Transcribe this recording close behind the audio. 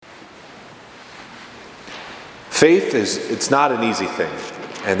It's not an easy thing.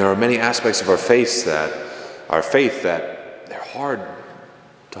 And there are many aspects of our faith that they're hard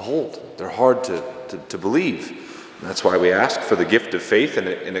to hold. They're hard to believe. And that's why we ask for the gift of faith, and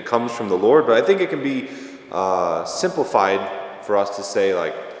it comes from the Lord. But I think it can be simplified for us to say,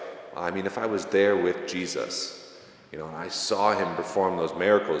 if I was there with Jesus, and I saw him perform those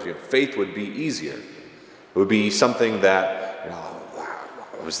miracles, faith would be easier. It would be something that,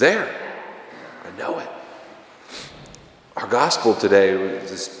 I was there. I know it. Our gospel today is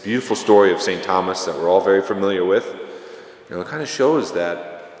this beautiful story of St. Thomas that we're all very familiar with. It kind of shows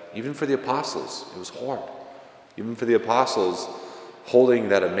that even for the apostles, it was hard. Even for the apostles, holding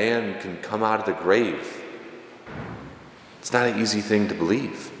that a man can come out of the grave, it's not an easy thing to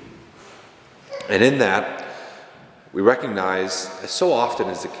believe. And in that, we recognize, as so often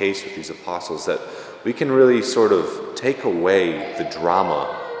is the case with these apostles, that we can really sort of take away the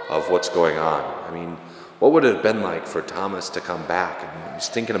drama of what's going on. What would it have been like for Thomas to come back? He's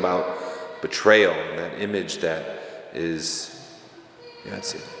thinking about betrayal and that image that is,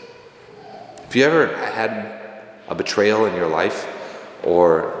 that's it. If you ever had a betrayal in your life,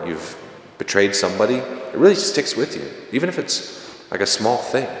 or you've betrayed somebody, it really sticks with you, even if it's like a small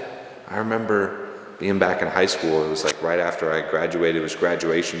thing. I remember being back in high school. It was like right after I graduated. It was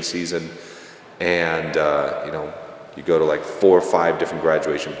graduation season, and you go to like 4 or 5 different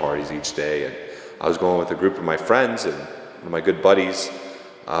graduation parties each day, and I was going with a group of my friends, and one of my good buddies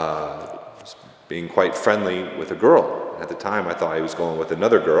was being quite friendly with a girl. At the time, I thought he was going with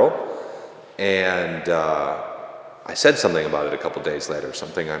another girl, and I said something about it a couple days later,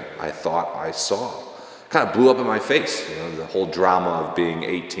 something I thought I saw. Kind of blew up in my face. The whole drama of being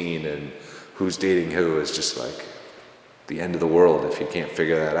 18 and who's dating who is just like the end of the world if you can't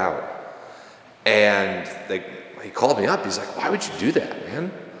figure that out. And he called me up. He's like, "Why would you do that,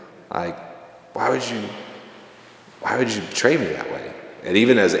 man? Why would you betray me that way?" And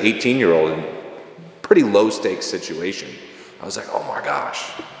even as an 18-year-old, in pretty low-stakes situation, I was like, "Oh my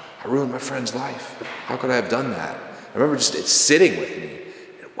gosh, I ruined my friend's life. How could I have done that?" I remember it sitting with me,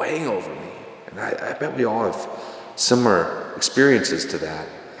 and weighing over me. And I bet we all have similar experiences to that.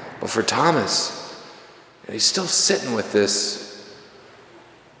 But for Thomas, and he's still sitting with this.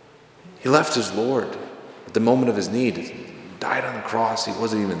 He left his Lord at the moment of his need. He died on the cross. He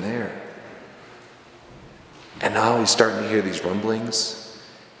wasn't even there. And now he's starting to hear these rumblings,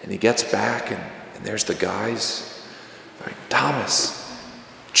 and he gets back, and there's the guys. Like, "Thomas,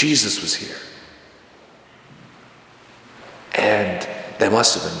 Jesus was here." And they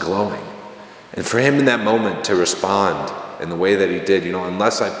must have been glowing. And for him in that moment to respond in the way that he did,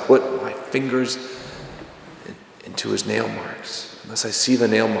 unless I put my fingers into his nail marks, unless I see the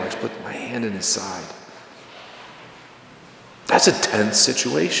nail marks, put my hand in his side. That's a tense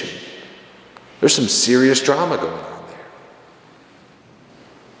situation. There's some serious drama going on there.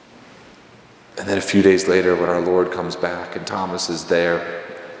 And then a few days later, when our Lord comes back and Thomas is there,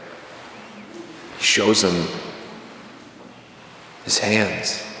 he shows him his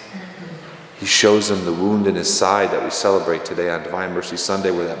hands. He shows him the wound in his side that we celebrate today on Divine Mercy Sunday,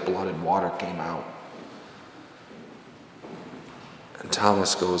 where that blood and water came out. And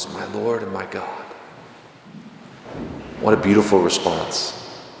Thomas goes, "My Lord and my God." What a beautiful response.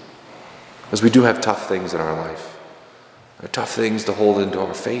 Because we do have tough things in our life. There are tough things to hold into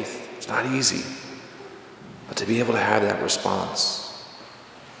our faith. It's not easy. But to be able to have that response.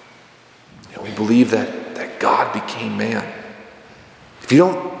 We believe that God became man. If you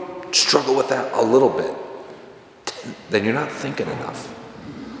don't struggle with that a little bit, then you're not thinking enough.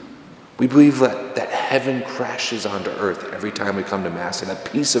 We believe that heaven crashes onto earth every time we come to Mass, and a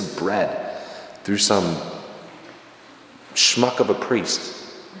piece of bread through some schmuck of a priest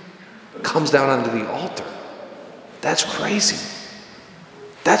comes down onto the altar. That's crazy.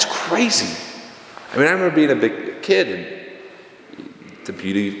 That's crazy. I remember being a big kid, and the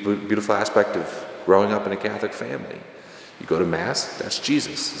beautiful aspect of growing up in a Catholic family. You go to Mass, that's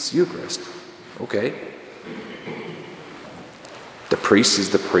Jesus, it's Eucharist. Okay. The priest is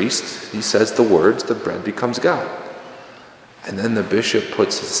the priest. He says the words, the bread becomes God. And then the bishop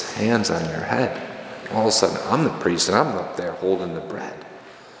puts his hands on your head. All of a sudden, I'm the priest, and I'm up there holding the bread.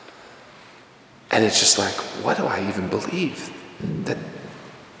 And it's just like, what do I even believe? That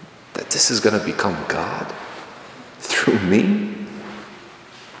this is going to become God through me?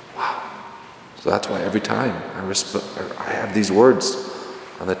 Wow. So that's why every time I have these words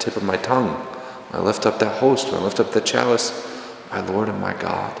on the tip of my tongue. I lift up that host, I lift up the chalice, "My Lord and my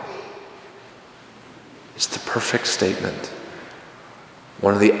God." It's the perfect statement.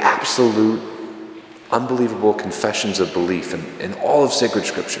 One of the absolute, unbelievable confessions of belief in all of sacred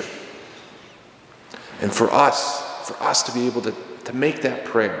Scripture. And for us to be able to make that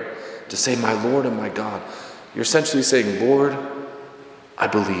prayer, to say, my Lord and my God, you're essentially saying, Lord, I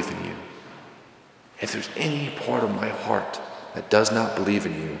believe in you. If there's any part of my heart that does not believe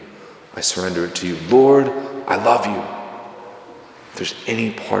in you, I surrender it to you. Lord, I love you. If there's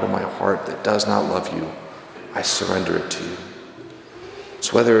any part of my heart that does not love you, I surrender it to you.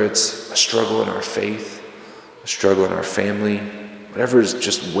 So whether it's a struggle in our faith, a struggle in our family, whatever is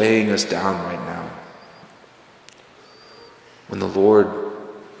just weighing us down right now, when the Lord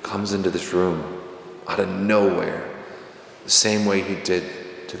comes into this room out of nowhere, the same way he did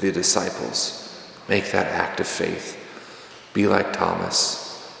to the disciples, make that act of faith. Be like Thomas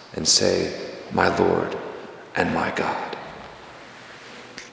and say, my Lord and my God.